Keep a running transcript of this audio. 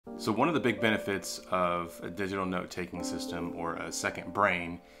So one of the big benefits of a digital note-taking system or a second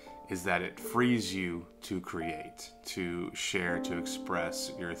brain is that it frees you to create, to share, to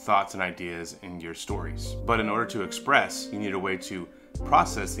express your thoughts and ideas and your stories. But in order to express, you need a way to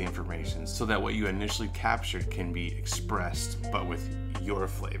process the information so that what you initially captured can be expressed, but with your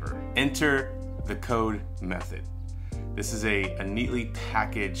flavor. Enter the code method. This is a neatly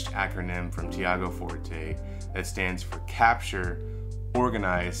packaged acronym from Tiago Forte that stands for capture,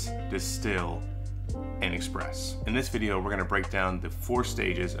 organize, distill, and express. In this video, we're going to break down the 4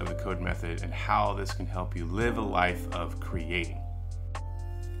 stages of the code method and how this can help you live a life of creating.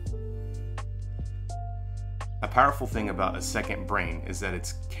 A powerful thing about a second brain is that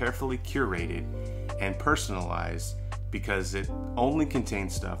it's carefully curated and personalized because it only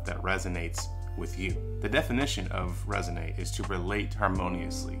contains stuff that resonates with you. The definition of resonate is to relate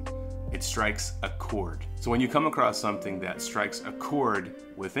harmoniously. It strikes a chord. So when you come across something that strikes a chord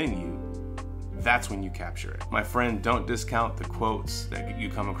within you, that's when you capture it. My friend, don't discount the quotes that you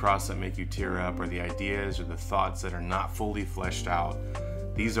come across that make you tear up, or the ideas or the thoughts that are not fully fleshed out.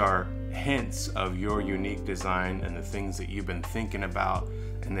 These are hints of your unique design and the things that you've been thinking about,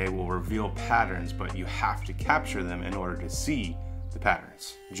 and they will reveal patterns, but you have to capture them in order to see the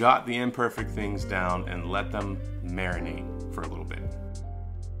patterns. Jot the imperfect things down and let them marinate for a little bit.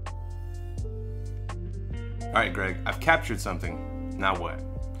 All right, Greg, I've captured something. Now what?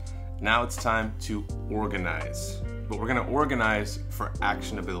 Now it's time to organize. But we're gonna organize for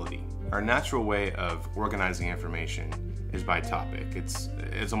actionability. Our natural way of organizing information is by topic. It's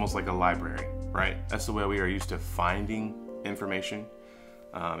almost like a library, right? That's the way we are used to finding information,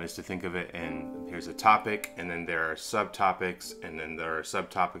 is to think of it in, here's a topic, and then there are subtopics, and then there are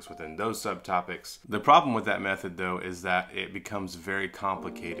subtopics within those subtopics. The problem with that method, though, is that it becomes very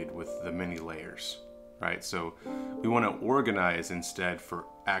complicated with the many layers. Right? So we want to organize instead for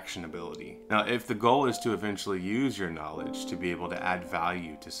actionability. Now, if the goal is to eventually use your knowledge to be able to add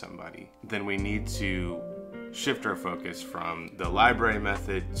value to somebody, then we need to shift our focus from the library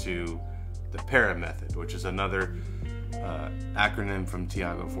method to the PARA method, which is another acronym from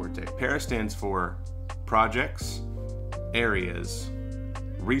Tiago Forte. PARA stands for projects, areas,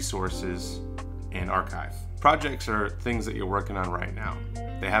 resources, and archive. Projects are things that you're working on right now.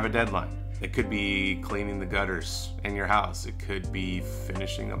 They have a deadline. It could be cleaning the gutters in your house. It could be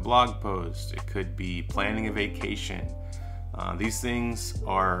finishing a blog post. It could be planning a vacation. These things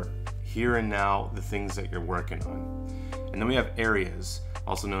are here and now, the things that you're working on. And then we have areas,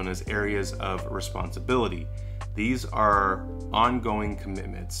 also known as areas of responsibility. These are ongoing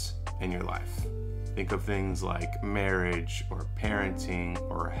commitments in your life. Think of things like marriage or parenting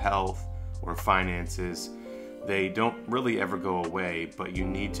or health or finances. They don't really ever go away, but you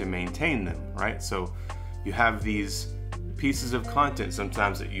need to maintain them, right? So you have these pieces of content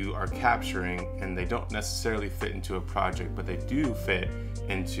sometimes that you are capturing, and they don't necessarily fit into a project, but they do fit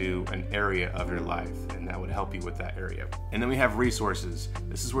into an area of your life, and that would help you with that area. And then we have resources.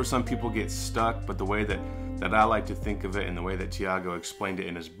 This is where some people get stuck, but the way that I like to think of it, and the way that Tiago explained it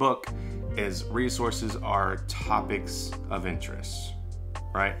in his book, is resources are topics of interest,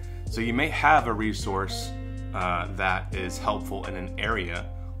 right? So you may have a resource that is helpful in an area,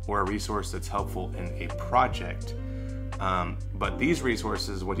 or a resource that's helpful in a project. But these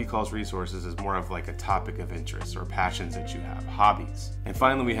resources, what he calls resources, is more of like a topic of interest or passions that you have, hobbies. And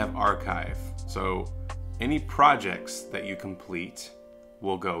finally, we have archive. So any projects that you complete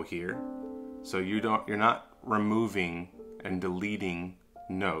will go here. So you're not removing and deleting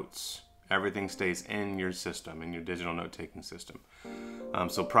notes. Everything stays in your system, in your digital note-taking system.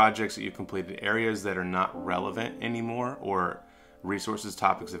 So projects that you completed, areas that are not relevant anymore, or resources,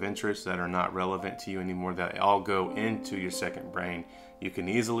 topics of interest that are not relevant to you anymore, that all go into your second brain. You can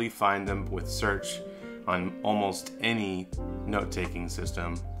easily find them with search on almost any note-taking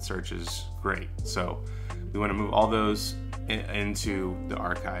system. Search is great. So we want to move all those into the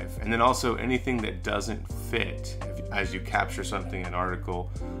archive. And then also anything that doesn't fit, as you capture something, an article,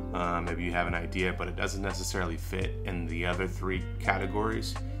 maybe you have an idea, but it doesn't necessarily fit in the other 3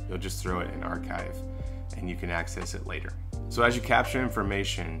 categories, you'll just throw it in archive and you can access it later. So as you capture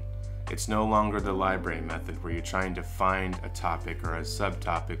information, it's no longer the library method where you're trying to find a topic or a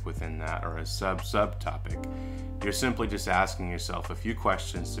subtopic within that, or a subtopic. You're simply just asking yourself a few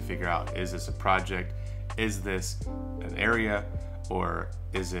questions to figure out, is this a project? Is this an area, or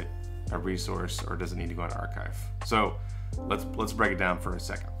is it a resource, or does it need to go in archive? So let's break it down for a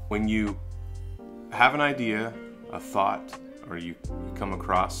second. When you have an idea, a thought, or you come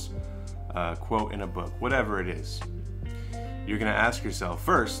across a quote in a book, whatever it is, you're going to ask yourself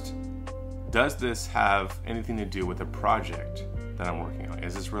first, does this have anything to do with a project that I'm working on?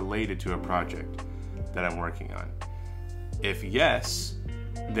 Is this related to a project that I'm working on? If yes,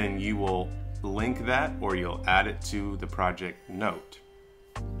 then you will link that or you'll add it to the project note.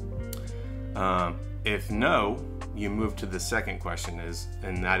 If no, you move to the second question,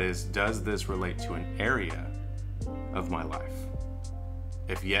 and that is, does this relate to an area of my life?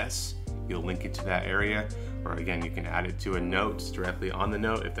 If yes, you'll link it to that area, or again, you can add it to a note directly on the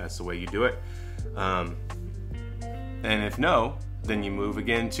note if that's the way you do it. And if no, then you move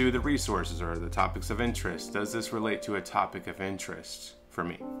again to the resources or the topics of interest. Does this relate to a topic of interest for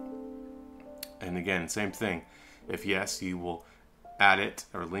me? And again, same thing. If yes, you will add it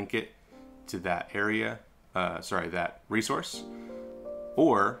or link it to that area, that resource.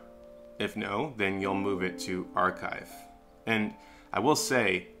 Or if no, then you'll move it to archive. And I will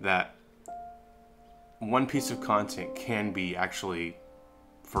say that one piece of content can be actually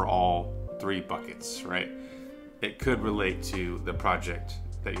for all three buckets, right? It could relate to the project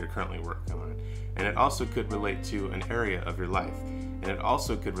that you're currently working on. And it also could relate to an area of your life. And it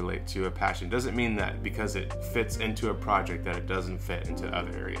also could relate to a passion. It doesn't mean that because it fits into a project that it doesn't fit into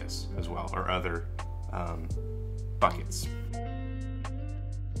other areas as well, or other buckets.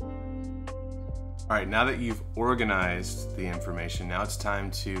 All right, now that you've organized the information, now it's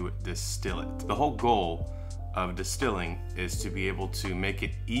time to distill it. The whole goal of distilling is to be able to make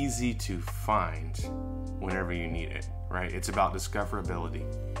it easy to find whenever you need it, right? It's about discoverability.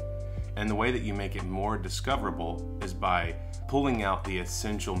 And the way that you make it more discoverable is by pulling out the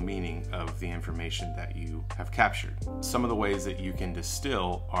essential meaning of the information that you have captured. Some of the ways that you can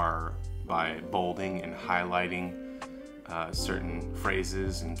distill are by bolding and highlighting certain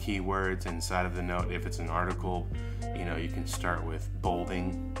phrases and keywords inside of the note. If it's an article, you can start with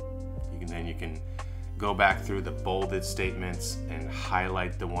bolding. Then you can go back through the bolded statements and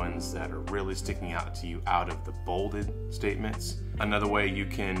highlight the ones that are really sticking out to you out of the bolded statements. Another way you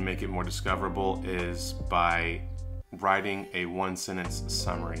can make it more discoverable is by writing a one-sentence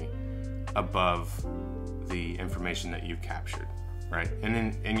summary above the information that you've captured, right?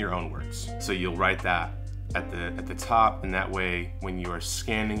 And in your own words. So you'll write that at the top, and that way when you are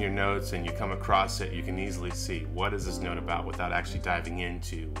scanning your notes and you come across it, you can easily see what is this note about without actually diving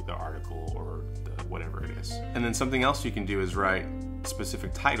into the article or whatever it is. And then something else you can do is write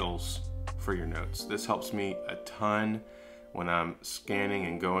specific titles for your notes. This helps me a ton when I'm scanning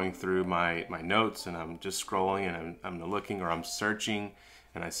and going through my notes and I'm just scrolling and I'm looking or I'm searching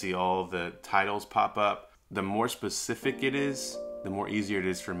and I see all the titles pop up. The more specific it is, the more easier it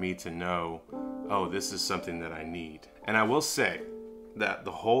is for me to know, oh, this is something that I need. And I will say that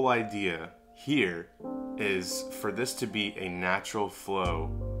the whole idea here is for this to be a natural flow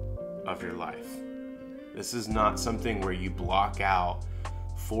of your life. This is not something where you block out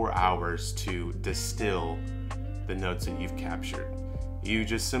 4 hours to distill the notes that you've captured. You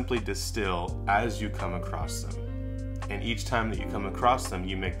just simply distill as you come across them. And each time that you come across them,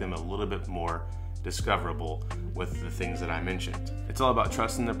 you make them a little bit more discoverable with the things that I mentioned. It's all about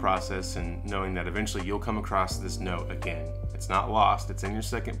trusting the process and knowing that eventually you'll come across this note again. It's not lost, it's in your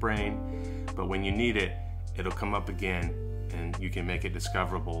second brain, but when you need it, it'll come up again and you can make it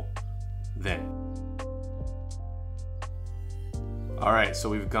discoverable then. All right, so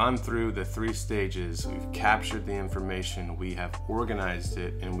we've gone through the 3 stages. We've captured the information, we have organized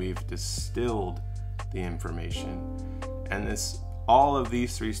it, and we've distilled the information. And all of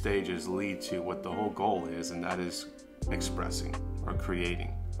these 3 stages lead to what the whole goal is, and that is expressing or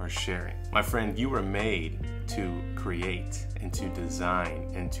creating or sharing. My friend, you were made to create and to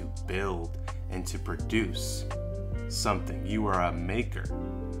design and to build and to produce something. You are a maker.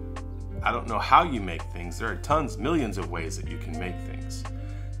 I don't know how you make things. There are millions of ways that you can make things.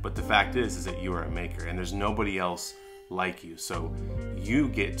 But the fact is that you are a maker and there's nobody else like you. So you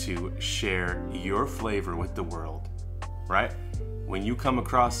get to share your flavor with the world, right? When you come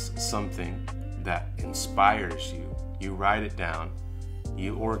across something that inspires you, you write it down,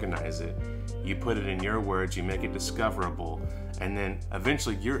 you organize it, you put it in your words, you make it discoverable, and then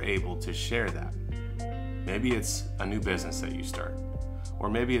eventually you're able to share that. Maybe it's a new business that you start. Or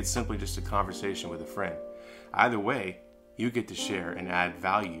maybe it's simply just a conversation with a friend. Either way, you get to share and add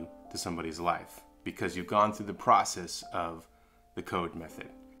value to somebody's life because you've gone through the process of the code method.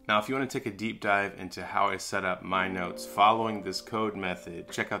 Now, if you want to take a deep dive into how I set up my notes following this code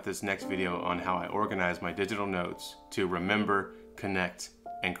method, check out this next video on how I organize my digital notes to remember, connect,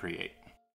 and create.